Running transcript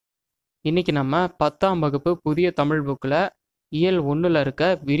இன்னைக்கு நம்ம 10ஆம் வகுப்பு புதிய தமிழ் புக்கில் இயல் 1ல் இருக்க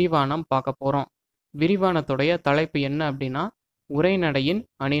விரிவானம் பார்க்க போகிறோம். விரிவானத்துடைய தலைப்பு என்ன அப்படின்னா உரைநடையின்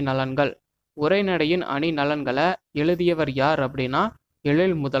அணி நலன்கள். உரைநடையின் அணி நலன்களை எழுதியவர் யார் அப்படின்னா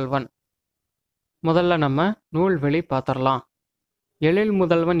எழில் முதல்வன். முதல்ல நம்ம நூல்வெளி பார்த்துடலாம். எழில்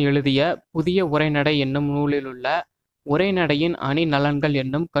முதல்வன் எழுதிய புதிய உரைநடை என்னும் நூலில் உள்ள உரைநடையின் அணி நலன்கள்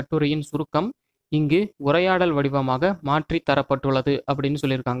என்னும் கட்டுரையின் சுருக்கம் இங்கு உரையாடல் வடிவமாக மாற்றி தரப்பட்டுள்ளது அப்படின்னு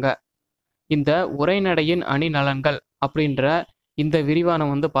சொல்லியிருக்காங்க. இந்த உரைநடையின் அணி நலன்கள் அப்படின்ற இந்த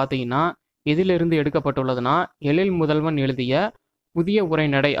விரிவானம் பார்த்தீங்கன்னா எதிலிருந்து எடுக்கப்பட்டுள்ளதுன்னா எழில் முதல்வன் எழுதிய புதிய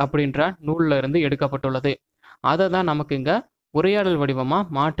உரைநடை அப்படின்ற நூல்ல இருந்து எடுக்கப்பட்டுள்ளது. அதை தான் நமக்கு இங்க உரையாடல்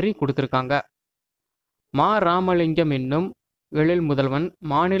வடிவமாக மாற்றி கொடுத்துருக்காங்க. மா ராமலிங்கம் என்னும் எழில் முதல்வன்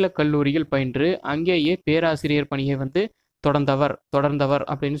மாநில கல்லூரியில் பயின்று அங்கேயே பேராசிரியர் பணியை தொடர்ந்தவர்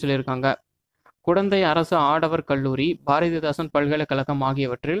அப்படின்னு சொல்லியிருக்காங்க. குடந்தை அரசு ஆடவர் கல்லூரி, பாரதிதாசன் பல்கலைக்கழகம்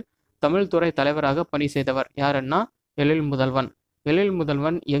ஆகியவற்றில் தமிழ்துறை தலைவராக பணி செய்தவர் யாருன்னா எழில் முதல்வன். எழில்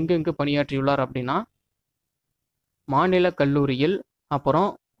முதல்வன் எங்கெங்கு பணியாற்றியுள்ளார் அப்படின்னா மாநில கல்லூரியில், அப்புறம்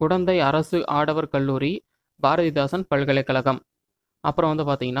குடந்தை அரசு ஆடவர் கல்லூரி, பாரதிதாசன் பல்கலைக்கழகம். அப்புறம்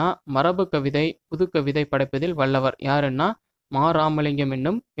பார்த்தீங்கன்னா மரபு கவிதை புது கவிதை படைப்பதில் வல்லவர் யாருன்னா மா ராமலிங்கம்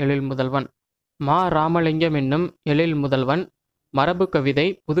என்னும் எழில் முதல்வன். மா ராமலிங்கம் என்னும் எழில் முதல்வன் மரபு கவிதை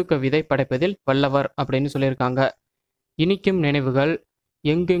புது கவிதை படைப்பதில் வல்லவர் அப்படின்னு சொல்லியிருக்காங்க. இனிக்கும் நினைவுகள்,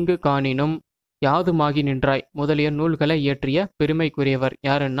 எங்கெங்கு காணினும், யாதுமாகி நின்றாய் முதலிய நூல்களை இயற்றிய பெருமைக்குரியவர்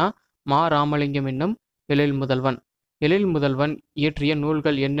யாருன்னா மா ராமலிங்கம் என்னும் எழில் முதல்வன். எழில் முதல்வன் இயற்றிய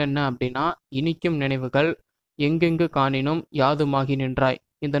நூல்கள் என்னென்ன அப்படின்னா இனிக்கும் நினைவுகள், எங்கெங்கு காணினும், யாதுமாகி நின்றாய்.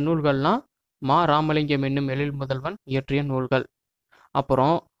 இந்த நூல்கள்லாம் மா ராமலிங்கம் என்னும் எழில் முதல்வன் இயற்றிய நூல்கள்.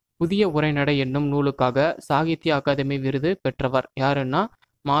 அப்புறம் புதிய உரைநடை என்னும் நூலுக்காக சாகித்ய அகாதமி விருது பெற்றவர் யாருன்னா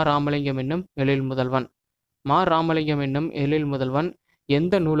மா ராமலிங்கம் என்னும் எழில் முதல்வன். மா ராமலிங்கம் என்னும் எழில் முதல்வன்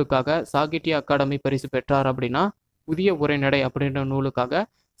எந்த நூலுக்காக சாகித்ய அகாடமி பரிசு பெற்றார் அப்படின்னா புதிய உரைநடை அப்படின்ற நூலுக்காக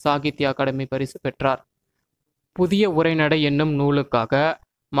சாகித்ய அகாடமி பரிசு பெற்றார். புதிய உரைநடை என்னும் நூலுக்காக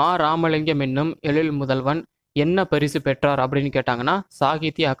மா ராமலிங்கம் என்னும் எழில் முதல்வன் என்ன பரிசு பெற்றார் அப்படின்னு கேட்டாங்கன்னா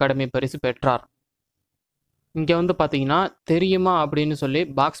சாகித்ய அகாடமி பரிசு பெற்றார். இங்கே பார்த்தீங்கன்னா தெரியுமா அப்படின்னு சொல்லி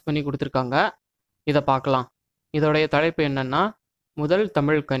பாக்ஸ் பண்ணி கொடுத்துருக்காங்க. இதை பார்க்கலாம். இதோடைய தலைப்பு என்னன்னா முதல்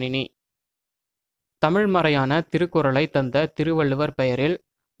தமிழ் கணினி. தமிழ்மறையான திருக்குறளை தந்த திருவள்ளுவர் பெயரில்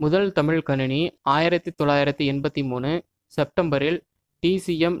முதல் தமிழ் கணினி 1983 செப்டம்பரில்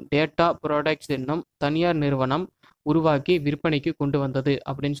டிசிஎம் டேட்டா ப்ராடக்ட்ஸ் என்னும் தனியார் நிறுவனம் உருவாக்கி விற்பனைக்கு கொண்டு வந்தது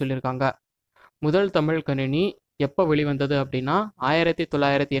அப்படின்னு சொல்லியிருக்காங்க. முதல் தமிழ் கணினி எப்போ வெளிவந்தது அப்படின்னா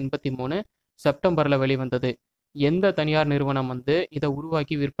 1983 செப்டம்பரில் வெளிவந்தது. எந்த தனியார் நிறுவனம் இதை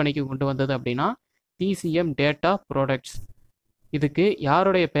உருவாக்கி விற்பனைக்கு கொண்டு வந்தது அப்படின்னா டிசிஎம் டேட்டா ப்ராடக்ட்ஸ். இதுக்கு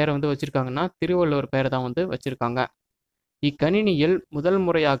யாருடைய பெயரை வச்சுருக்காங்கன்னா திருவள்ளுவர் பெயரை தான் வச்சுருக்காங்க. இக்கணினியில் முதல்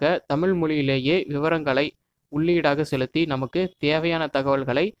முறையாக தமிழ் மொழியிலேயே விவரங்களை உள்ளீடாக செலுத்தி நமக்கு தேவையான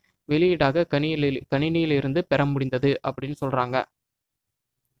தகவல்களை வெளியீடாக கணினியிலிருந்து பெற முடிந்தது அப்படின்னு சொல்கிறாங்க.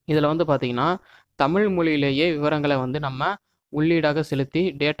 இதில் பார்த்தீங்கன்னா தமிழ் மொழியிலேயே விவரங்களை நம்ம உள்ளீடாக செலுத்தி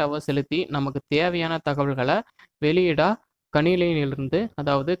டேட்டாவை செலுத்தி நமக்கு தேவையான தகவல்களை வெளியீடாக கணினியிலிருந்து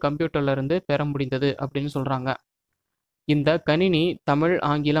அதாவது கம்ப்யூட்டர்லேருந்து பெற முடிந்தது அப்படின்னு சொல்கிறாங்க. இந்த கணினி தமிழ்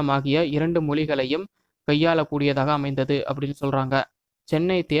ஆங்கிலம் ஆகிய 2 மொழிகளையும் கையாளக்கூடியதாக அமைந்தது அப்படின்னு சொல்கிறாங்க.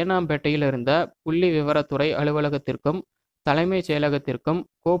 சென்னை தேனாம்பேட்டையில் இருந்த புள்ளி விவரத்துறை அலுவலகத்திற்கும் தலைமைச் செயலகத்திற்கும்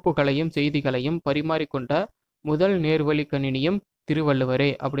கோப்புகளையும் செய்திகளையும் பரிமாறிக்கொண்ட முதல் நேர்வழி கணினியும் திருவள்ளுவரே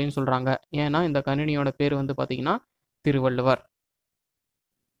அப்படின்னு சொல்கிறாங்க. ஏன்னா இந்த கணினியோட பேர் பார்த்தீங்கன்னா திருவள்ளுவர்.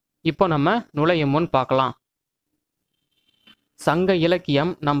 இப்போ நம்ம நுழையும் முன் பார்க்கலாம். சங்க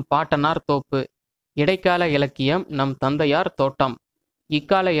இலக்கியம் நம் பாட்டனார் தோப்பு, இடைக்கால இலக்கியம் நம் தந்தையார் தோட்டம்,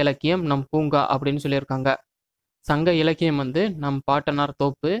 இக்கால இலக்கியம் நம் பூங்கா அப்படின்னு சொல்லியிருக்காங்க. சங்க இலக்கியம் நம் பாட்டனார்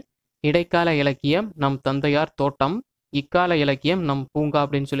தோப்பு, இடைக்கால இலக்கியம் நம் தந்தையார் தோட்டம், இக்கால இலக்கியம் நம் பூங்கா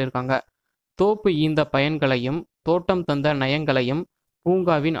அப்படின்னு சொல்லியிருக்காங்க. தோப்பு ஈந்த பயன்களையும் தோட்டம் தந்த நயங்களையும்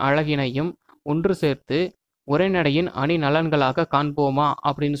பூங்காவின் அழகினையும் ஒன்று சேர்த்து உரைநடையின் அணி நலன்களாக காண்போமா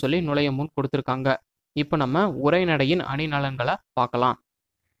அப்படின்னு சொல்லி நுழைய முன் கொடுத்துருக்காங்க. இப்போ நம்ம உரைநடையின் அணி நலன்களை பார்க்கலாம்.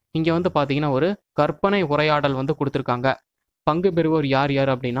 இங்கே பார்த்தீங்கன்னா ஒரு கற்பனை உரையாடல் கொடுத்துருக்காங்க. பங்கு பெறுவோர் யார்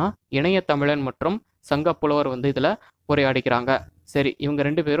யார் அப்படின்னா இணையத்தமிழன் மற்றும் சங்கப்புலவர் இதில் உரையாடிக்கிறாங்க. சரி, இவங்க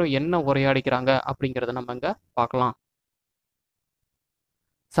 2 பேரும் என்ன உரையாடிக்கிறாங்க அப்படிங்கிறத நம்ம இங்கே பார்க்கலாம்.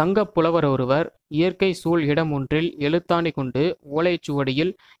 சங்கப்புலவர் ஒருவர் இயற்கை சூழ் இடம் ஒன்றில் எழுத்தாணி கொண்டு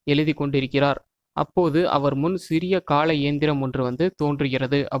ஓலைச்சுவடியில் எழுதி கொண்டிருக்கிறார். அப்போது அவர் முன் சிறிய கால இயந்திரம் ஒன்று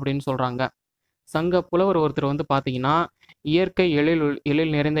தோன்றுகிறது அப்படின்னு சொல்கிறாங்க. சங்க புலவர் ஒருத்தர் பார்த்தீங்கன்னா இயற்கை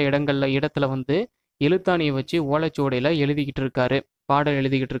எழில் நிறைந்த இடத்துல எழுத்தாணியை வச்சு ஓலைச்சுவடியில் எழுதிக்கிட்டு இருக்காரு, பாடல்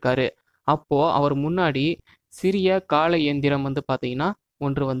எழுதிக்கிட்டு இருக்காரு. அப்போது அவர் முன்னாடி சிறிய கால இயந்திரம் பார்த்தீங்கன்னா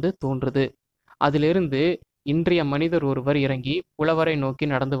ஒன்று வந்து தோன்றுது. அதிலிருந்து இன்றைய மனிதர் ஒருவர் இறங்கி புலவரை நோக்கி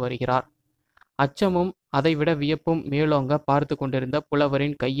நடந்து வருகிறார். அச்சமும் அதைவிட வியப்பும் மேலோங்க பார்த்து கொண்டிருந்த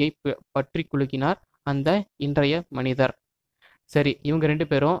புலவரின் கையை பற்றி குலுக்கினார் அந்த இன்றைய மனிதர். சரி, இவங்க 2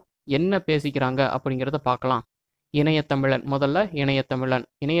 பேரும் என்ன பேசிக்கிறாங்க அப்படிங்கிறத பார்க்கலாம். இணையத்தமிழன் முதல்ல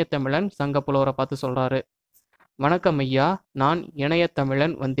இணையத்தமிழன் சங்க புலவரை பார்த்து சொல்றாரு. வணக்கம் ஐயா, நான்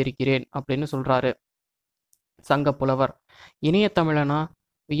இணையத்தமிழன் வந்திருக்கிறேன் அப்படின்னு சொல்றாரு. சங்க புலவர் இணையத்தமிழனா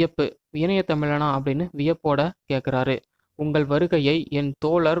வியப்பு இணையத்தமிழனா அப்படின்னு வியப்போட கேட்குறாரு. உங்கள் வருகையை என்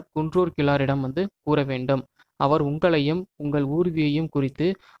தோழர் குன்றூர் கிழாரிடம் வந்து கூற வேண்டும். அவர் உங்களையும் உங்கள் ஊர்தியையும் குறித்து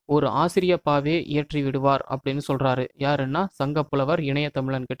ஒரு ஆசிரியப்பாவே ஏற்றி விடுவார் அப்படின்னு சொல்றாரு. யாருன்னா சங்க புலவர்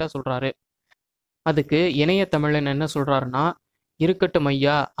இணையத்தமிழன் கிட்ட சொல்றாரு. அதுக்கு இணையத்தமிழன் என்ன சொல்றாருன்னா, இருக்கட்டும்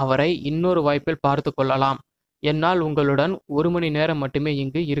ஐயா, அவரை இன்னொரு வாய்ப்பில் பார்த்து கொள்ளலாம். என்னால் உங்களுடன் 1 மணி நேரம் மட்டுமே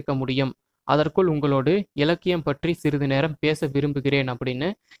இங்கு இருக்க முடியும். அதற்குள் உங்களோடு இலக்கியம் பற்றி சிறிது நேரம் பேச விரும்புகிறேன் அப்படின்னு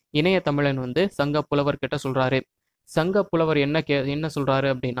இணையத்தமிழன் வந்து சங்க புலவர் கிட்ட சொல்றாரு. சங்க புலவர் என்ன சொல்றாரு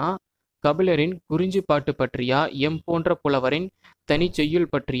அப்படின்னா, கபிலரின் குறிஞ்சி பாட்டு பற்றியா, எம் போன்ற புலவரின் தனி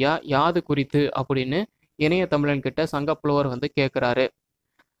செய்யுள் பற்றியா, யாது குறித்து அப்படின்னு இணையத்தமிழன் கிட்ட சங்க புலவர் வந்து கேட்கிறாரு.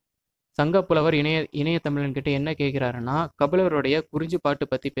 சங்க புலவர் இணையத்தமிழன் கிட்ட என்ன கேட்கிறாருன்னா, கபிலருடைய குறிஞ்சி பாட்டு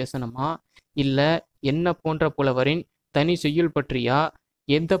பத்தி பேசணுமா, இல்ல என்ன போன்ற புலவரின் தனி செய்யுள் பற்றியா,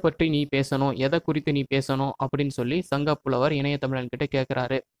 எந்த பற்றி நீ பேசணும், எதை குறித்து நீ பேசணும் அப்படின்னு சொல்லி சங்க புலவர் இணையத்தமிழன் கிட்ட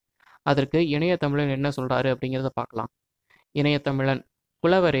கேட்கிறாரு. அதற்கு இணையத்தமிழன் என்ன சொல்றாரு அப்படிங்கிறத பார்க்கலாம். இணையத்தமிழன்,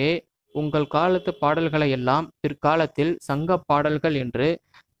 புலவரே, உங்கள் காலத்து பாடல்களை எல்லாம் பிற்காலத்தில் சங்க பாடல்கள் என்று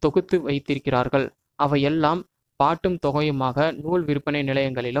தொகுத்து வைத்திருக்கிறார்கள். அவையெல்லாம் பாட்டும் தொகையுமாக நூல் விற்பனை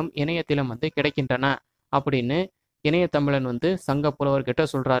நிலையங்களிலும் இணையத்திலும் வந்து கிடைக்கின்றன அப்படின்னு இணையத்தமிழன் வந்து சங்க புலவர்கிட்ட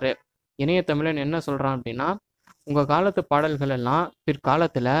சொல்றாரு. இணையத்தமிழன் என்ன சொல்றான் அப்படின்னா, உங்க காலத்து பாடல்கள் எல்லாம்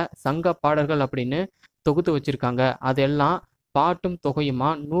பிற்காலத்துல சங்க பாடல்கள் அப்படின்னு தொகுத்து வச்சிருக்காங்க. அதெல்லாம் பாட்டும் தொகையுமா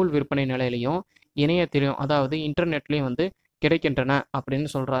நூல் விற்பனை நிலையிலையும் இணையத்திலும், அதாவது இன்டர்நெட்லயும் வந்து கிடைக்கின்றன அப்படின்னு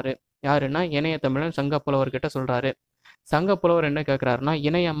சொல்றாரு. யாருன்னா இணையத்தமிழன் சங்க புலவர்கிட்ட சொல்றாரு. சங்க புலவர் என்ன கேட்கிறாருன்னா,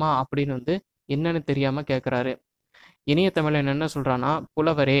 இணையமா அப்படின்னு வந்து என்னன்னு தெரியாம கேட்கிறாரு. இணையத்தமிழன் என்ன சொல்றான்னா,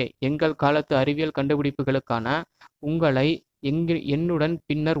 புலவரே, எங்கள் காலத்து அறிவியல் கண்டுபிடிப்புகளுக்கான உங்களை என்னுடன்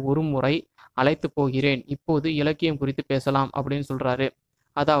பின்னர் ஒரு முறை அழைத்து போகிறேன். இப்போது இலக்கியம் குறித்து பேசலாம் அப்படின்னு சொல்றாரு.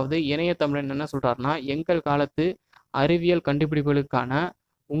 அதாவது இணையத்தமிழன் என்ன சொல்றாருன்னா, எங்கள் காலத்து அறிவியல் கண்டுபிடிப்புகளுக்கான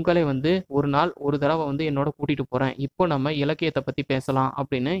உங்களை வந்து ஒரு நாள் ஒரு தடவை வந்து என்னோட கூட்டிட்டு போறேன். இப்போ நம்ம இலக்கியத்தை பத்தி பேசலாம்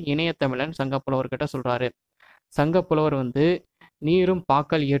அப்படின்னு இணையத்தமிழன் சங்க புலவர்கிட்ட சொல்றாரு. சங்க புலவர் வந்து, நீரும்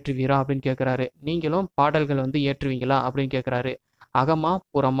பாக்கள் ஏற்றுவீரா அப்படின்னு கேட்குறாரு. நீங்களும் பாடல்கள் வந்து ஏற்றுவீங்களா அப்படின்னு கேட்குறாரு. அகமா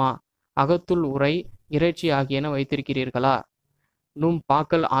புறமா, அகத்துள் உரை இறைச்சி ஆகியன வைத்திருக்கிறீர்களா, நும்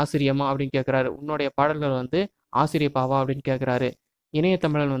பாக்கள் ஆசிரியமா அப்படின்னு கேட்குறாரு. உன்னுடைய பாடல்கள் வந்து ஆசிரியப்பாவா அப்படின்னு கேட்குறாரு.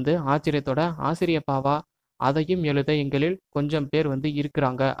 இணையத்தமிழன் வந்து ஆச்சரியத்தோட, ஆசிரியப்பாவா, அதையும் எழுத எங்களில் கொஞ்சம் பேர் வந்து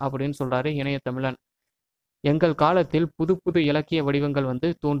இருக்கிறாங்க அப்படின்னு சொல்றாரு இணையத்தமிழன். எங்கள் காலத்தில் புது புது இலக்கிய வடிவங்கள் வந்து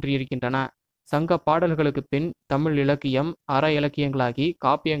தோன்றியிருக்கின்றன. சங்க பாடல்களுக்கு பின் தமிழ் இலக்கியம் அற இலக்கியங்களாகி,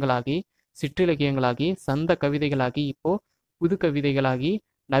 காப்பியங்களாகி, சிற்றிலக்கியங்களாகி, சந்த கவிதைகளாகி, இப்போ புது கவிதைகளாகி,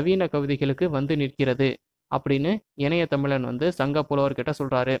 நவீன கவிதைகளுக்கு வந்து நிற்கிறது அப்படின்னு இணையத்தமிழன் வந்து சங்க புலவர்கிட்ட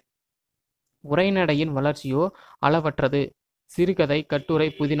சொல்றாரு. உரைநடையின் வளர்ச்சியோ அளவற்றது. சிறுகதை, கட்டுரை,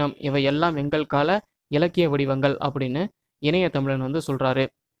 புதினம் இவையெல்லாம் எங்கள் கால இலக்கிய வடிவங்கள் அப்படின்னு இணையத்தமிழன் வந்து சொல்றாரு.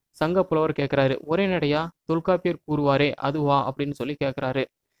 சங்க புலவர் கேட்கிறாரு, உரைநடையா, தொல்காப்பியர் கூறுவாரே அதுவா அப்படின்னு சொல்லி கேட்கிறாரு.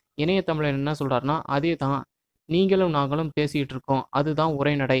 இணையத்தமிழன் என்ன சொல்றாருன்னா, அதே தான், நீங்களும் நாங்களும் பேசிட்டு இருக்கோம், அதுதான்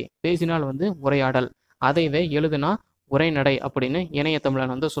உரைநடை. பேசினால் வந்து உரையாடல், அதைவே எழுதுனா உரைநடை அப்படின்னு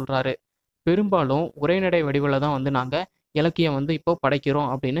இணையத்தமிழன் வந்து சொல்றாரு. பெரும்பாலும் உரைநடை வடிவில் தான் வந்து நாங்கள் இலக்கியம் வந்து இப்போ படைக்கிறோம்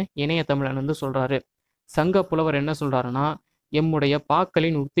அப்படின்னு இணையத்தமிழன் வந்து சொல்றாரு. சங்க புலவர் என்ன சொல்றாருன்னா, எம்முடைய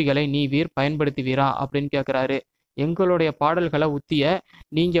பாக்களின் உத்திகளை நீவீர் பயன்படுத்துவீரா அப்படின்னு கேட்குறாரு. எங்களுடைய பாடல்களை உத்திய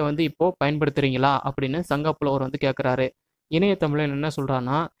நீங்க வந்து இப்போ பயன்படுத்துறீங்களா அப்படின்னு சங்க புலவர் வந்து கேட்குறாரு. இணையத்தமிழன் என்ன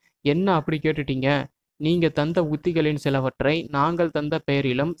சொல்றான்னா, என்ன அப்படி கேட்டுட்டீங்க, நீங்க தந்த உத்திகளின் சிலவற்றை நாங்கள் தந்த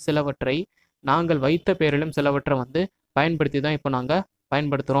பெயரிலும் சிலவற்றை நாங்கள் வைத்த பெயரிலும் சிலவற்றை வந்து பயன்படுத்தி தான் இப்போ நாங்கள்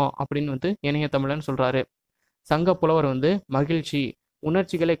பயன்படுத்துகிறோம் அப்படின்னு வந்து இணையத்தமிழன் சொல்றாரு. சங்க புலவர் வந்து, மகிழ்ச்சி,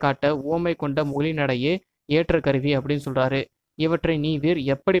 உணர்ச்சிகளை காட்ட ஓமை கொண்ட மொழிநடையே ஏற்ற கருவி அப்படின்னு சொல்றாரு. இவற்றை நீவீர்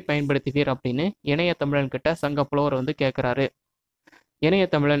எப்படி பயன்படுத்துவீர் அப்படின்னு இணையத்தமிழன் கிட்ட சங்க புலவர் வந்து கேட்குறாரு.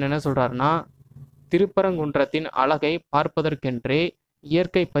 இணையத்தமிழன் என்ன சொல்றாருன்னா, திருப்பரங்குன்றத்தின் அழகை பார்ப்பதற்கென்றே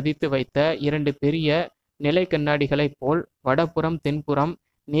இயற்கை பதித்து வைத்த 2 பெரிய நிலை கண்ணாடிகளைப் போல் வடபுறம் தென்புறம்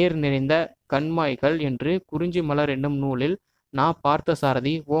நேர் நிறைந்த கண்மாய்கள் என்று குறிஞ்சி மலர் என்னும் நூலில் நான் பார்த்த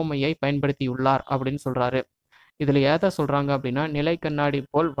சாரதி ஓமையை பயன்படுத்தியுள்ளார் அப்படின்னு சொல்றாரு. இதுல எதை சொல்றாங்க அப்படின்னா, நிலை கண்ணாடி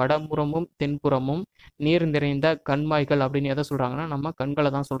போல் வடபுறமும் தென்புறமும் நீர் நிறைந்த கண்மாய்கள் அப்படின்னு எதை சொல்றாங்கன்னா, நம்ம கண்களை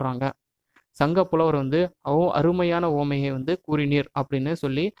தான் சொல்றாங்க. சங்க புலவர் வந்து அருமையான ஓமையை வந்து கூறினீர் அப்படின்னு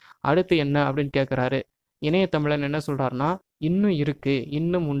சொல்லி அடுத்து என்ன அப்படின்னு கேட்குறாரு. இணையத்தமிழன் என்ன சொல்றாருன்னா, இன்னும் இருக்கு,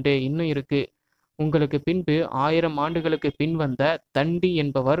 இன்னும் உண்டே, இன்னும் இருக்கு. உங்களுக்கு பின்பு 1000 ஆண்டுகளுக்கு பின் வந்த தண்டி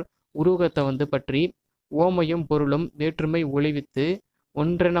என்பவர் உருவகத்தை வந்து பற்றி ஓமையும் பொருளும் வேற்றுமை ஒளிவித்து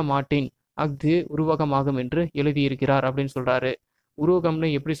ஒன்றென மாட்டின் அஃது உருவகமாகும் என்று எழுதியிருக்கிறார் அப்படின்னு சொல்றாரு. உருவகம்னு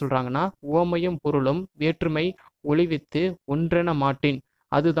எப்படி சொல்றாங்கன்னா, ஓமையும் பொருளும் வேற்றுமை ஒளிவித்து ஒன்றென மாட்டின்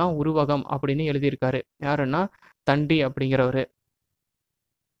அதுதான் உருவகம் அப்படின்னு எழுதியிருக்காரு. யாருன்னா தண்டி அப்படிங்கிறவரு.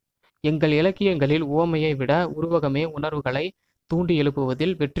 எங்கள் இலக்கியங்களில் உவமையை விட உருவகமே உணர்வுகளை தூண்டி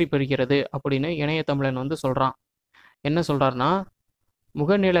எழுப்புவதில் வெற்றி பெறுகிறது அப்படின்னு இணையத்தமிழன் வந்து சொல்றான். என்ன சொல்றாருன்னா,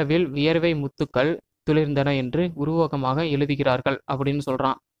 முகநிலவில் வியர்வை முத்துக்கள் துளிர்ந்தன என்று உருவகமாக எழுதுகிறார்கள் அப்படின்னு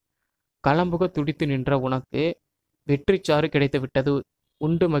சொல்றான். களம்புக துடித்து நின்ற உனக்கு வெற்றிச்சாறு கிடைத்து விட்டது,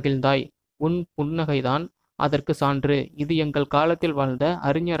 உண்டு மகிழ்ந்தாய், உன் புன்னகைதான் அதற்கு சான்று. இது எங்கள் காலத்தில் வாழ்ந்த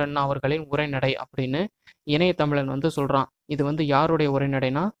அறிஞர் அண்ணா அவர்களின் உரைநடை அப்படின்னு இணையத்தமிழன் வந்து சொல்றான். இது வந்து யாருடைய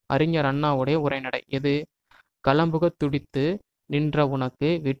உரைநடைனா, அறிஞர் அண்ணாவுடைய உரைநடை. எது? களம்புக துடித்து நின்ற உனக்கு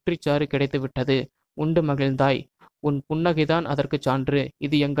வெற்றிச்சாறு கிடைத்து விட்டது, உண்டு மகிழ்ந்தாய், உன் புன்னகைதான் அதற்கு சான்று.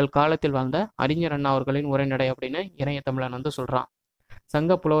 இது எங்கள் காலத்தில் வாழ்ந்த அறிஞர் அண்ணா அவர்களின் உரைநடை அப்படின்னு இணையத்தமிழன் வந்து சொல்றான்.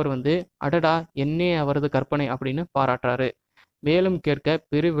 சங்க புலவர் வந்து அடடா என்னே அவரது கற்பனை அப்படின்னு பாராட்டுறாரு. மேலும் கேட்க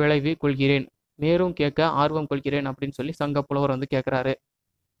பெரு விளைவு கொள்கிறேன், மேலும் கேட்க ஆர்வம் கொள்கிறேன் அப்படின்னு சொல்லி சங்க புலவர் வந்து கேட்கிறாரு.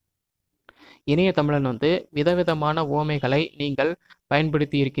 இணையத்தமிழன் வந்து விதவிதமான ஓமைகளை நீங்கள்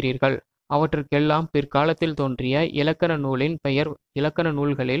பயன்படுத்தி இருக்கிறீர்கள். அவற்றுக்கெல்லாம் பிற்காலத்தில் தோன்றிய இலக்கண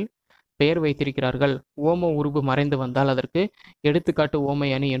நூல்களில் பெயர் வைத்திருக்கிறார்கள். ஓம உருபு மறைந்து வந்தால் அதற்கு எடுத்துக்காட்டு ஓமை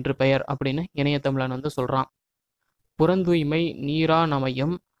அணி என்று பெயர் அப்படின்னு இணையத்தமிழன் வந்து சொல்றான். புறந்தூய்மை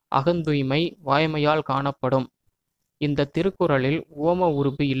நீரானமையும் அகந்தூய்மை வாய்மையால் காணப்படும். இந்த திருக்குறளில் ஓம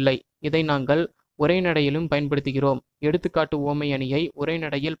உருபு இல்லை. இதை நாங்கள் உரைநடையிலும் பயன்படுத்துகிறோம். எடுத்துக்காட்டு ஓமை அணியை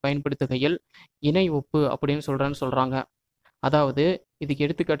உரைநடையில் பயன்படுத்துகையில் இணை ஒப்பு அப்படின்னு சொல்றாங்க. அதாவது இதுக்கு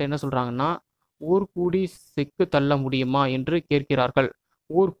எடுத்துக்காட்டு என்ன சொல்றாங்கன்னா, ஊர் கூடி செக்கு தள்ள முடியுமா என்று கேட்கிறார்கள்.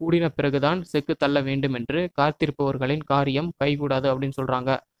 ஊர் கூடின பிறகுதான் செக்கு தள்ள வேண்டும் என்று காத்திருப்பவர்களின் காரியம் கைகூடாது அப்படின்னு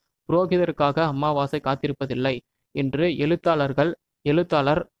சொல்றாங்க. புரோகிதருக்காக அமாவாசை காத்திருப்பதில்லை என்று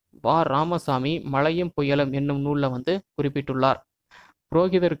எழுத்தாளர் வா. ராமசாமி மழையும் புயலும் என்னும் நூல்ல வந்து குறிப்பிட்டுள்ளார்.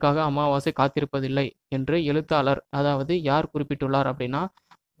 புரோகிதருக்காக அமாவாசை காத்திருப்பதில்லை என்று எழுத்தாளர், அதாவது யார் குறிப்பிட்டுள்ளார் அப்படின்னா,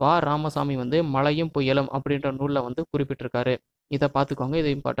 வா. ராமசாமி வந்து மழையும் புயலும் அப்படின்ற நூல்ல வந்து குறிப்பிட்டிருக்காரு. இதை பார்த்துக்கோங்க, இது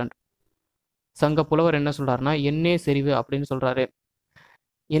இம்பார்ட்டன்ட். சங்க புலவர் என்ன சொல்றாருன்னா, எண்ணே செறிவு அப்படின்னு சொல்றாரு.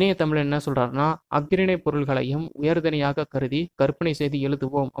 இணையத்தமிழ் என்ன சொல்றாருன்னா, அஃறிணை பொருள்களையும் உயர்தனியாக கருதி கற்பனை செய்து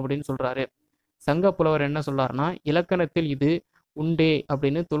எழுதுவோம் அப்படின்னு சொல்றாரு. சங்க புலவர் என்ன சொல்றாருன்னா, இலக்கணத்தில் இது உண்டே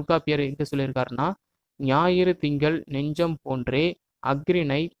அப்படின்னு தொல்காப்பியர் எங்க சொல்லியிருக்காருன்னா, ஞாயிறு திங்கள் நெஞ்சம் போன்றே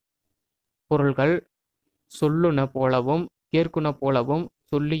அஃறிணை பொருள்கள் சொல்லுன போலவும் கேட்குன போலவும்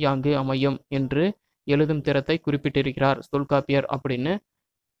சொல்லியாங்கு அமையும் என்று எழுதும் திறத்தை குறிப்பிட்டிருக்கிறார் தொல்காப்பியர் அப்படின்னு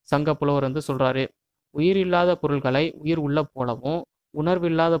சங்க புலவர் வந்து சொல்றாரு. உயிரில்லாத பொருள்களை உயிர் உள்ள போலவும்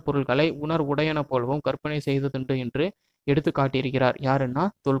உணர்வில்லாத பொருள்களை உணர்வுடையன போலவும் கற்பனை செய்ததுண்டு என்று எடுத்து காட்டியிருக்கிறார். யாருன்னா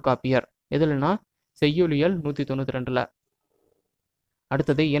தொல்காப்பியர். எதுலன்னா செய்யுளியல் 192ல.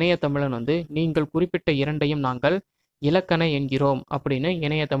 அடுத்தது இணையத்தமிழன் வந்து, நீங்கள் குறிப்பிட்ட இரண்டையும் நாங்கள் இலக்கண என்கிறோம் அப்படின்னு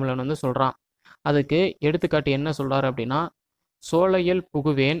இணையத்தமிழன் வந்து சொல்றான். அதுக்கு எடுத்துக்காட்டு என்ன சொல்றாரு அப்படின்னா, சோலையில்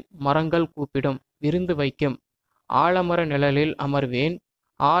புகுவேன் மரங்கள் கூப்பிடும் விருந்து வைக்கும் ஆலமர நிழலில் அமர்வேன்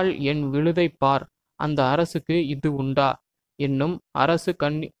ஆள் என் விழுதை பார் அந்த அரசுக்கு இது உண்டா என்னும் அரசு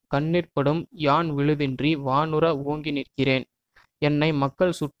கண்ணிற்படும் யான் விழுதின்றி வானுற ஓங்கி நிற்கிறேன் என்னை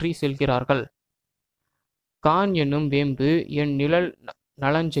மக்கள் சுற்றி செல்கிறார்கள். கான் என்னும் வேம்பு என் நிழல்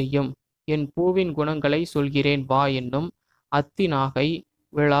நலஞ்செய்யும் என் பூவின் குணங்களை சொல்கிறேன் வா என்னும் அத்தி நாகை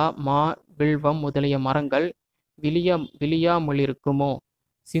விழா மா வில்வம் முதலிய மரங்கள் விழியாமலிருக்குமோ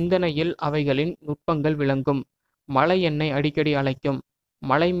சிந்தனையில் அவைகளின் நுட்பங்கள் விளங்கும். மலை என்னை அடிக்கடி அழைக்கும்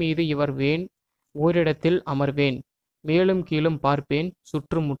மலை மீது இவர்வேன் ஓரிடத்தில் அமர்வேன் மேலும் கீழும் பார்ப்பேன்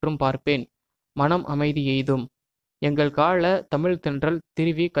சுற்றும் முற்றும் பார்ப்பேன் மனம் அமைதி எய்தும். எங்கள் கால தமிழ் தென்றல்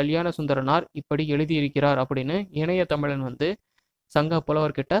திருவி கல்யாண சுந்தரனார் இப்படி எழுதியிருக்கிறார் அப்படின்னு இணைய தமிழன் வந்து சங்க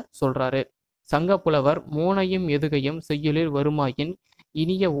புலவர்கிட்ட சொல்றாரு. சங்க புலவர் மூனையும் எதுகையும் செய்யுளில் வருமாயின்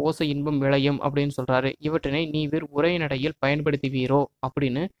இனிய ஓசை இன்பம் விளையும் அப்படின்னு சொல்றாரு. இவற்றினை நீவிர் உரைநடையில் பயன்படுத்துவீரோ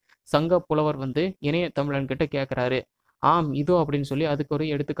அப்படின்னு சங்க புலவர் வந்து இணைய தமிழன் கிட்ட கேட்கிறாரு. ஆம் இதோ அப்படின்னு சொல்லி அதுக்கு ஒரு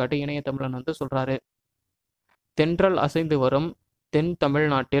எடுத்துக்காட்டு இணைய தமிழன் வந்து சொல்றாரு. தென்றல் அசைந்து வரும் தென்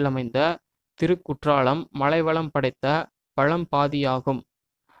தமிழ்நாட்டில் அமைந்த திருக்குற்றாலம் மலைவளம் படைத்த பழம்பாதியாகும்.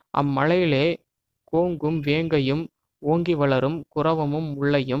 அம்மலையிலே கோங்கும் வேங்கையும் ஓங்கி வளரும் குரவமும்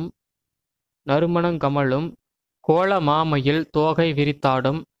முல்லையும் நறுமணங்கமலும் கோல மாமையில் தோகை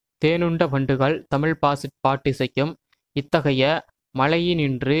விரித்தாடும் தேனுண்ட வண்டுகள் தமிழ் பாட்டிசைக்கும். இத்தகைய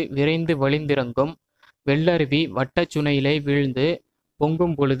மலையினின்று விரைந்து வழிந்திறங்கும் வெள்ளருவி வட்டச் சுனையிலே வீழ்ந்து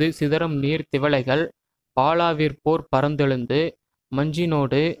பொங்கும் பொழுது சிதறும் நீர் திவலைகள் பாலாவிற்போர் பரந்தெழுந்து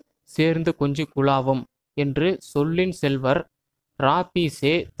மஞ்சினோடு சேர்ந்து கொஞ்சி குழாவும் என்று சொல்லின் செல்வர்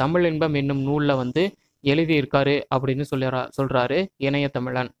ராபீசே தமிழின்பம் என்னும் நூலில் வந்து எழுதியிருக்காரு அப்படின்னு சொல்றாரு இணைய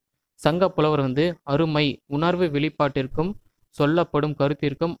தமிழன். சங்க புலவர் வந்து அருமை உணர்வு வெளிப்பாட்டிற்கும் சொல்லப்படும்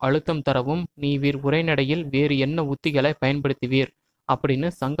கருத்திற்கும் அழுத்தம் தரவும் நீவீர் உரைநடையில் வேறு என்ன உத்திகளை பயன்படுத்துவீர் அப்படின்னு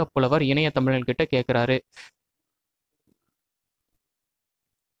சங்க புலவர் இணைய தமிழன் கிட்ட கேட்கிறாரு.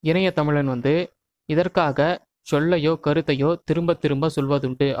 இணைய தமிழன் வந்து இதற்காக சொல்லையோ கருத்தையோ திரும்ப திரும்ப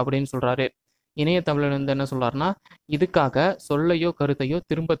சொல்வதுண்டு அப்படின்னு சொல்றாரு. இணைய தமிழன் வந்து என்ன சொல்றாருன்னா, இதுக்காக சொல்லையோ கருத்தையோ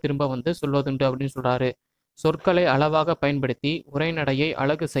திரும்ப திரும்ப வந்து சொல்வதுண்டு அப்படின்னு சொல்றாரு. சொற்களை அளவாக பயன்படுத்தி உரைநடையை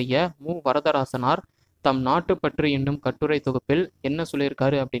அழகு செய்ய மு வரதராசனார் தம் நாட்டுப்பற்று என்னும் கட்டுரை தொகுப்பில் என்ன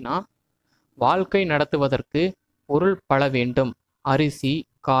சொல்லியிருக்காரு அப்படின்னா, வாழ்க்கை நடத்துவதற்கு பொருள் பல வேண்டும். அரிசி,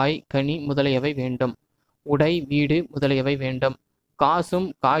 காய், கனி முதலியவை வேண்டும். உடை, வீடு முதலியவை வேண்டும். காசும்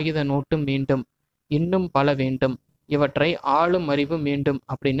காகித நோட்டும் வேண்டும். இன்னும் பல வேண்டும். இவற்றை ஆளும் அறிவு வேண்டும்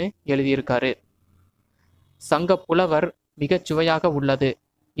அப்படின்னு எழுதியிருக்காரு. சங்க புலவர் மிகச் சுவையாக உள்ளது.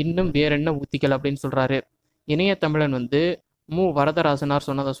 இன்னும் வேறென்ன உத்திகள் அப்படின்னு சொல்றாரு. இணைய தமிழன் வந்து மு வரதராசனார்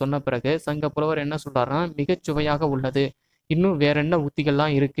சொன்ன பிறகு சங்க புலவர் என்ன சொல்றாருன்னா, மிகச் சுவையாக உள்ளது, இன்னும் வேறென்ன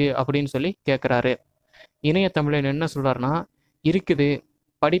உத்திகள்லாம் இருக்கு அப்படின்னு சொல்லி கேட்கிறாரு. இணைய தமிழன் என்ன சொல்றாருன்னா, இருக்குது,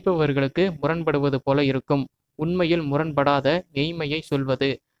 படிப்பவர்களுக்கு முரண்படுவது போல இருக்கும், உண்மையில் முரண்படாத மெய்மையை சொல்வது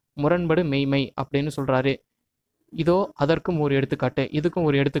முரண்படு மெய்மை அப்படின்னு சொல்றாரு. இதோ அதற்கும் ஒரு எடுத்துக்காட்டு, இதுக்கும்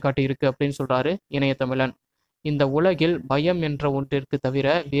ஒரு எடுத்துக்காட்டு இருக்கு அப்படின்னு சொல்றாரு இணைய தமிழன். இந்த உலகில் பயம் என்ற ஒன்றிற்கு தவிர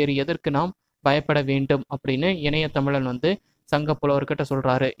வேறு எதற்கு நாம் பயப்பட வேண்டும் அப்படின்னு இணைய தமிழன் வந்து சங்க புலவர்கிட்ட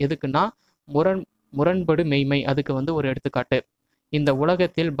சொல்றாரு. எதுக்குன்னா முரண்படு மெய்மை, அதுக்கு வந்து ஒரு எடுத்துக்காட்டு. இந்த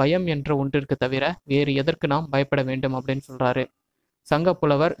உலகத்தில் பயம் என்ற ஒன்றிற்கு தவிர வேறு எதற்கு நாம் பயப்பட வேண்டும் அப்படின்னு சொல்றாரு. சங்க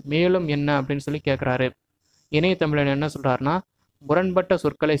புலவர் மேலும் என்ன அப்படின்னு சொல்லி கேட்கிறாரு. இணைய தமிழன் என்ன சொல்றாருன்னா, முரண்பட்ட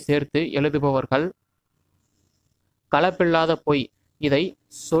சொற்களை சேர்த்து எழுதுபவர்கள் கலப்பில்லாத பொய், இதை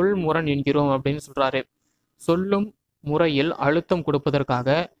சொல் முரண் என்கிறோம் அப்படின்னு சொல்றாரு. சொல்லும் முறையில் அழுத்தம் கொடுப்பதற்காக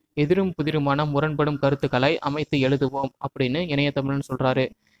எதிரும் புதிருமான முரண்படும் கருத்துக்களை அமைத்து எழுதுவோம் அப்படின்னு இணைய தமிழன் சொல்றாரு.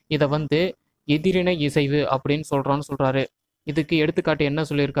 இதை வந்து எதிரினை இசைவு அப்படின்னு சொல்றாரு. இதுக்கு எடுத்துக்காட்டு என்ன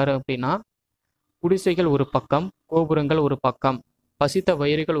சொல்லியிருக்காரு அப்படின்னா, குடிசைகள் ஒரு பக்கம், கோபுரங்கள் ஒரு பக்கம், பசித்த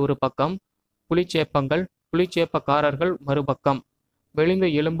வயிறுகள் ஒரு பக்கம், புலிச்சேப்பக்காரர்கள் மறுபக்கம், வெளிந்த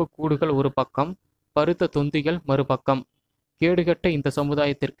எலும்பு கூடுகள் ஒரு பக்கம், பருத்த தொந்திகள் மறுபக்கம். கேடுகட்ட இந்த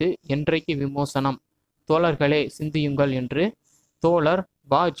சமுதாயத்திற்கு என்றைக்கு விமோசனம், தோழர்களே சிந்தியுங்கள் என்று தோழர்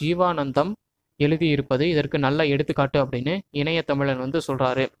வா ஜீவானந்தம் எழுதியிருப்பது இதற்கு நல்ல எடுத்துக்காட்டு அப்படின்னு இணைய தமிழன் வந்து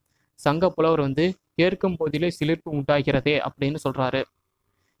சொல்றாரு. சங்க புலவர் வந்து கேட்கும் போதிலே சிலிர்ப்பு உண்டாகிறதே அப்படின்னு சொல்றாரு.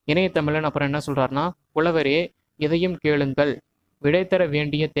 இணைய தமிழன் அப்புறம் என்ன சொல்றாருன்னா, புலவரே எதையும் கேளுங்கள், விடை தர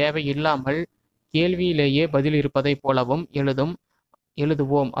வேண்டிய தேவை இல்லாமல் கேள்வியிலேயே பதில் இருப்பதை போலவும்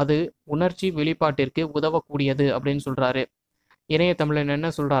எழுதுவோம், அது உணர்ச்சி வெளிப்பாட்டிற்கு உதவக்கூடியது அப்படின்னு சொல்றாரு. இணைய தமிழன் என்ன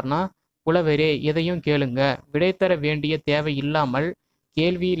சொல்றாருன்னா, புலவரே எதையும் கேளுங்க, விடை தர வேண்டிய தேவை இல்லாமல்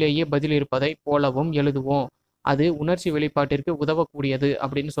கேள்வியிலேயே பதில் இருப்பதை போலவும் எழுதுவோம், அது உணர்ச்சி வெளிப்பாட்டிற்கு உதவக்கூடியது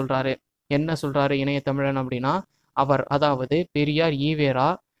அப்படின்னு சொல்றாரு. என்ன சொல்றாரு இணைய தமிழன் அப்படின்னா, அவர் அதாவது பெரியார் ஈவேரா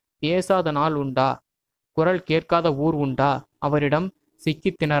பேசாத நாள் உண்டா, குரல் கேட்காத ஊர் உண்டா, அவரிடம்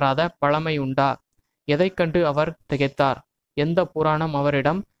சிக்கி திணறாத பழமை உண்டா, எதை கண்டு அவர் திகைத்தார், எந்த புராணம்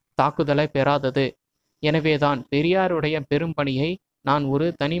அவரிடம் தாக்குதலை பெறாதது. எனவேதான் பெரியாருடைய பெரும்பணியை நான் ஒரு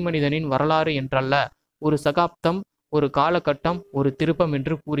தனி மனிதனின் வரலாறு என்றல்ல, ஒரு சகாப்தம், ஒரு காலகட்டம், ஒரு திருப்பம்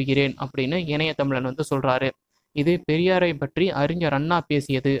என்று கூறுகிறேன் அப்படின்னு இணைய தமிழன் வந்து சொல்றாரு. இது பெரியாரை பற்றி அறிஞர் அண்ணா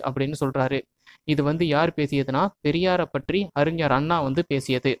பேசியது அப்படின்னு சொல்றாரு. இது வந்து யார் பேசியதுன்னா, பெரியாரை பற்றி அறிஞர் அண்ணா வந்து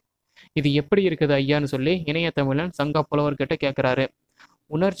பேசியது. இது எப்படி இருக்குது ஐயான்னு சொல்லி இணைய தமிழன் சங்க புலவர்கிட்ட கேட்கிறாரு.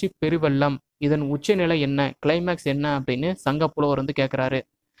 உணர்ச்சி பெருவெள்ளம், இதன் உச்சநிலை என்ன, கிளைமேக்ஸ் என்ன அப்படின்னு சங்க புலவர் வந்து கேட்கிறாரு.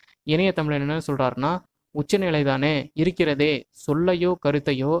 இணைய தமிழன் என்ன சொல்றாருன்னா, உச்சநிலை தானே இருக்கிறதே, சொல்லையோ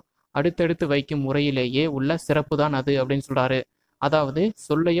கருத்தையோ அடுத்தடுத்து வைக்கும் முறையிலேயே உள்ள சிறப்பு தான் அது அப்படின்னு சொல்றாரு. அதாவது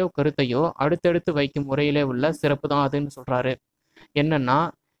சொல்லையோ கருத்தையோ அடுத்தடுத்து வைக்கும் முறையிலே உள்ள சிறப்பு தான் அதுன்னு சொல்றாரு. என்னன்னா,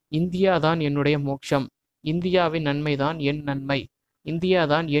 இந்தியா தான் என்னுடைய மோட்சம், இந்தியாவின் நன்மை தான் என் நன்மை, இந்தியா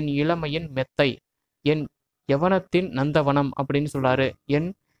தான் என் இளமையின் மெத்தை, என் யவனத்தின் நந்தவனம் அப்படின்னு சொல்றாரு. என்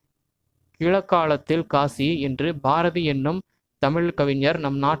கிழக்காலத்தில் காசி என்று பாரதி என்னும் தமிழ் கவிஞர்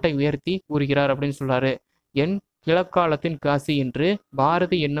நம் நாட்டை உயர்த்தி கூறுகிறார் அப்படின்னு சொல்றாரு. என் கிழக்காலத்தின் காசி என்று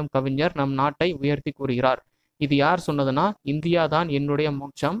பாரதி என்னும் கவிஞர் நம் நாட்டை உயர்த்தி கூறுகிறார். இது யார் சொன்னதுன்னா, இந்தியா தான் என்னுடைய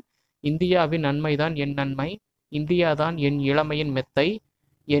மோட்சம், இந்தியாவின் நன்மைதான் என் நன்மை, இந்தியா தான் என் இளமையின் மெத்தை,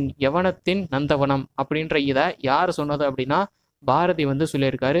 என் யவனத்தின் நந்தவனம் அப்படின்ற இதை யார் சொன்னது அப்படின்னா, பாரதி வந்து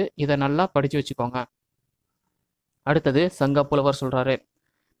சொல்லியிருக்காரு. இதை நல்லா படிச்சு வச்சுக்கோங்க. அடுத்தது சங்க புலவர் சொல்றாரு.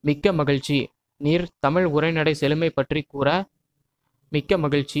 மிக்க மகிழ்ச்சி, நீர் தமிழ் உரைநடை செழுமை பற்றி கூற மிக்க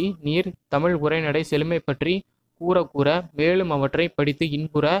மகிழ்ச்சி, நீர் தமிழ் உரைநடை செழுமை பற்றி கூற கூற மேலும் அவற்றை படித்து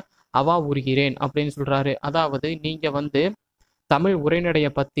இன்புற அவா உறுகிறேன் அப்படின்னு சொல்றாரு. அதாவது நீங்க தமிழ் உரைநடைய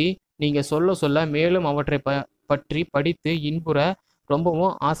பத்தி நீங்க சொல்ல சொல்ல மேலும் அவற்றை பற்றி படித்து இன்புற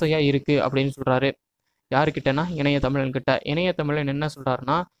ரொம்பவும் ஆசையா இருக்கு அப்படின்னு சொல்றாரு. யாருக்கிட்டனா இணைய தமிழன் கிட்ட. இணைய தமிழன் என்ன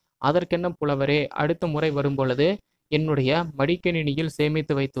சொல்றாருன்னா, அதற்கென்ன புலவரே, அடுத்த முறை வரும்பொழுது என்னுடைய மடிக்கணினியில்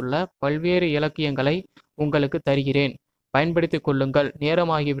சேமித்து வைத்துள்ள பல்வேறு இலக்கியங்களை உங்களுக்கு தருகிறேன், பயன்படுத்திக் கொள்ளுங்கள்,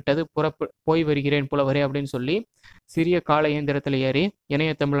 நேரமாகிவிட்டது, போய் வருகிறேன் புலவரே அப்படின்னு சொல்லி சிறிய கால இயந்திரத்தில் ஏறி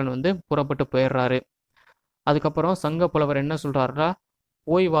இணைய தமிழன் புறப்பட்டு போயிடுறாரு. அதுக்கப்புறம் சங்க புலவர் என்ன சொல்றாருன்னா,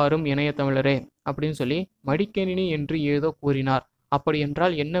 போய் வாரும் இணைய தமிழரே அப்படின்னு சொல்லி மடிக்கணினி என்று ஏதோ கூறினார், அப்படி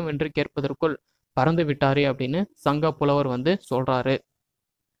என்றால் என்னவென்று கேட்பதற்குள் பறந்து விட்டாரே அப்படின்னு சங்க புலவர் சொல்றாரு.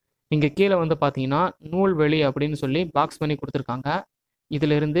 இங்க கீழே பார்த்தீங்கன்னா நூல்வெளி அப்படின்னு சொல்லி பாக்ஸ் பண்ணி கொடுத்துருக்காங்க.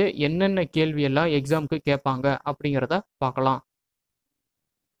 இதுல இருந்து என்னென்ன கேள்வி எல்லாம் எக்ஸாமுக்கு கேட்பாங்க அப்படிங்கிறத பார்க்கலாம்.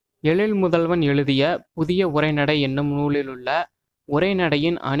 எழில் முதல்வன் எழுதிய புதிய உரைநடை என்னும் நூலில் உள்ள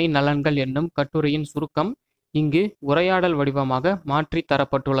உரைநடையின் அணி நலன்கள் என்னும் கட்டுரையின் சுருக்கம் இங்கு உரையாடல் வடிவமாக மாற்றி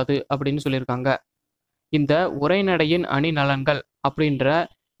தரப்பட்டுள்ளது அப்படின்னு சொல்லியிருக்காங்க. இந்த உரைநடையின் அணி நலன்கள் அப்படின்ற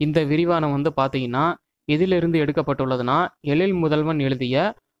இந்த விரிவானம் பார்த்தீங்கன்னா எதிலிருந்து எடுக்கப்பட்டுள்ளதுன்னா, எழில் முதல்வன் எழுதிய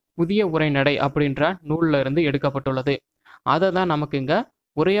புதிய உரைநடை அப்படின்ற நூல்ல இருந்து எடுக்கப்பட்டுள்ளது. அதை தான் நமக்கு இங்க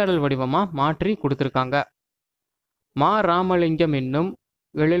உரையாடல் வடிவமா மாற்றி கொடுத்துருக்காங்க. மா ராமலிங்கம் என்னும்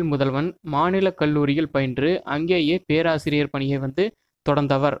எழில் முதல்வன் மாநில கல்லூரியில் பயின்று அங்கேயே பேராசிரியர் பணியை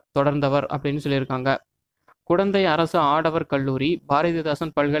தொடர்ந்தவர் அப்படின்னு சொல்லியிருக்காங்க. குடந்தை அரசு ஆடவர் கல்லூரி,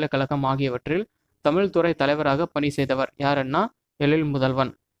 பாரதிதாசன் பல்கலைக்கழகம் ஆகியவற்றில் தமிழ் துறை தலைவராக பணி செய்தவர் யாருன்னா எழில்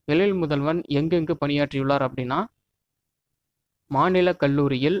முதல்வன். எழில் முதல்வன் எங்கெங்கு பணியாற்றியுள்ளார் அப்படின்னா, மாநில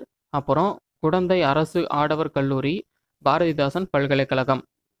கல்லூரியில், அப்புறம் குடந்தை அரசு ஆடவர் கல்லூரி, பாரதிதாசன் பல்கலைக்கழகம்,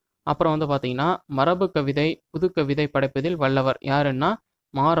 அப்புறம் பார்த்தீங்கன்னா மரபு கவிதை புது கவிதை படைப்பதில் வல்லவர் யாருன்னா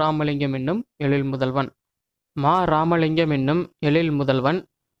மா ராமலிங்கம் என்னும் எழில் முதல்வன். மா ராமலிங்கம் என்னும் எழில் முதல்வன்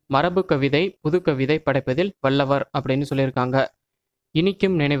மரபு கவிதை புது கவிதை படைப்பதில் வல்லவர் அப்படின்னு சொல்லியிருக்காங்க.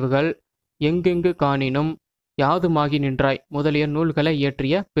 இனிக்கும் நினைவுகள், எங்கெங்கு காணினும், யாதுமாகி நின்றாய் முதலிய நூல்களை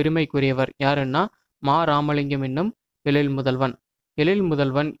இயற்றிய பெருமைக்குரியவர் யாருன்னா மா ராமலிங்கம் என்னும் எழில் முதல்வன். எழில்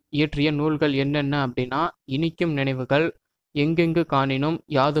முதல்வன் இயற்றிய நூல்கள் என்னென்ன அப்படின்னா, இனிக்கும் நினைவுகள், எங்கெங்கு காணினும்,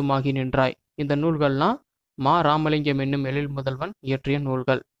 யாதுமாகி நின்றாய், இந்த நூல்கள்லாம் மா ராமலிங்கம் என்னும் எழில் முதல்வன் இயற்றிய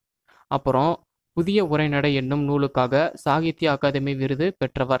நூல்கள். அப்புறம் புதிய உரைநடை என்னும் நூலுக்காக சாகித்ய அகாதமி விருது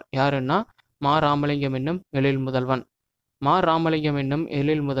பெற்றவர் யாருன்னா மா ராமலிங்கம் என்னும் எழில் முதல்வன். மா ராமலிங்கம் என்னும்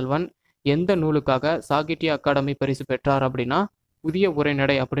எழில் முதல்வன் எந்த நூலுக்காக சாகித்ய அகாடமி பரிசு பெற்றார் அப்படின்னா, புதிய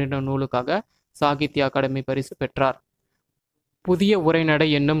உரைநடை அப்படின்ற நூலுக்காக சாகித்ய அகாடமி பரிசு பெற்றார். புதிய உரைநடை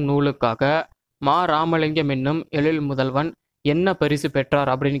என்னும் நூலுக்காக மா ராமலிங்கம் என்னும் எழில் முதல்வன் என்ன பரிசு பெற்றார்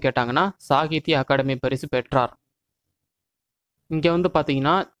அப்படின்னு கேட்டாங்கன்னா, சாகித்ய அகாடமி பரிசு பெற்றார். இங்க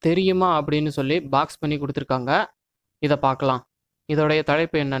பார்த்தீங்கன்னா தெரியுமா அப்படின்னு சொல்லி பாக்ஸ் பண்ணி கொடுத்துருக்காங்க. இதை பார்க்கலாம். இதோடைய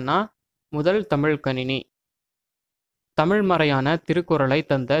தலைப்பு என்னன்னா, முதல் தமிழ் கணினி. தமிழ் மறையான திருக்குறளை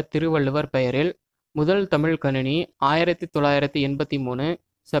தந்த திருவள்ளுவர் பெயரில் முதல் தமிழ் கணினி 1983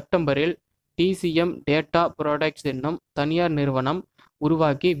 செப்டம்பரில் டிசிஎம் டேட்டா ப்ராடக்ட்ஸ் என்னும் தனியார் நிறுவனம்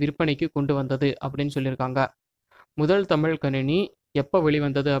உருவாக்கி விற்பனைக்கு கொண்டு வந்தது அப்படின்னு சொல்லியிருக்காங்க. முதல் தமிழ் கணினி எப்போ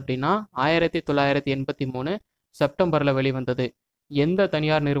வெளிவந்தது அப்படின்னா 1983 செப்டம்பரில் வெளிவந்தது. எந்த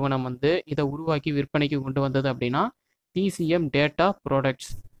தனியார் நிறுவனம் இதை உருவாக்கி விற்பனைக்கு கொண்டு வந்தது அப்படின்னா டிசிஎம் டேட்டா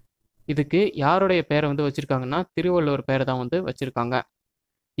ப்ராடக்ட்ஸ். இதுக்கு யாருடைய பெயரை வச்சிருக்காங்கன்னா திருவள்ளுவர் பெயரை தான் வச்சிருக்காங்க.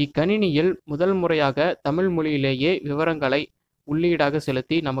 இக்கணினியில் முதல் முறையாக தமிழ் மொழியிலேயே விவரங்களை உள்ளீடாக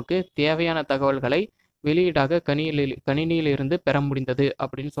செலுத்தி நமக்கு தேவையான தகவல்களை வெளியீடாக கணினியிலிருந்து பெற முடிந்தது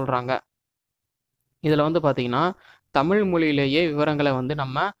அப்படின்னு சொல்றாங்க. இதுல பார்த்தீங்கன்னா தமிழ் மொழியிலேயே விவரங்களை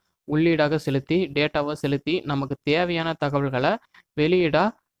நம்ம உள்ளீடாக செலுத்தி டேட்டாவை செலுத்தி நமக்கு தேவையான தகவல்களை வெளியீடா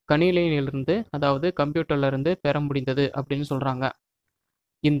கணினியிலிருந்து, அதாவது கம்ப்யூட்டர்ல இருந்து பெற முடிந்தது அப்படின்னு சொல்றாங்க.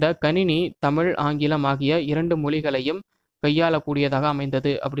 இந்த கணினி தமிழ் ஆங்கிலம் ஆகிய 2 மொழிகளையும் கையாளக்கூடியதாக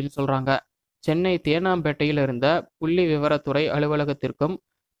அமைந்தது அப்படின்னு சொல்றாங்க. சென்னை தேனாம்பேட்டையில் இருந்த புள்ளி விவரத்துறை அலுவலகத்திற்கும்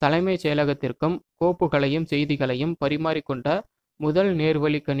தலைமைச் செயலகத்திற்கும் கோப்புகளையும் செய்திகளையும் பரிமாறிக்கொண்ட முதல்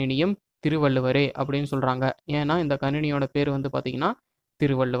நேர்வழி கணினியும் திருவள்ளுவரே அப்படின்னு சொல்றாங்க. ஏன்னா இந்த கணினியோட பேர் பார்த்தீங்கன்னா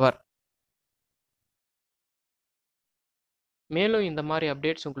திருவள்ளுவர். மேலும் இந்த மாதிரி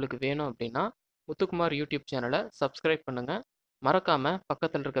அப்டேட்ஸ் உங்களுக்கு வேணும் அப்படின்னா முத்துக்குமார் யூடியூப் சேனலை சப்ஸ்கிரைப் பண்ணுங்க. மறக்காம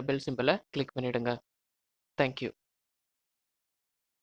பக்கத்தில் இருக்க பெல் சிம்பலை கிளிக் பண்ணிடுங்க. தேங்க்யூ.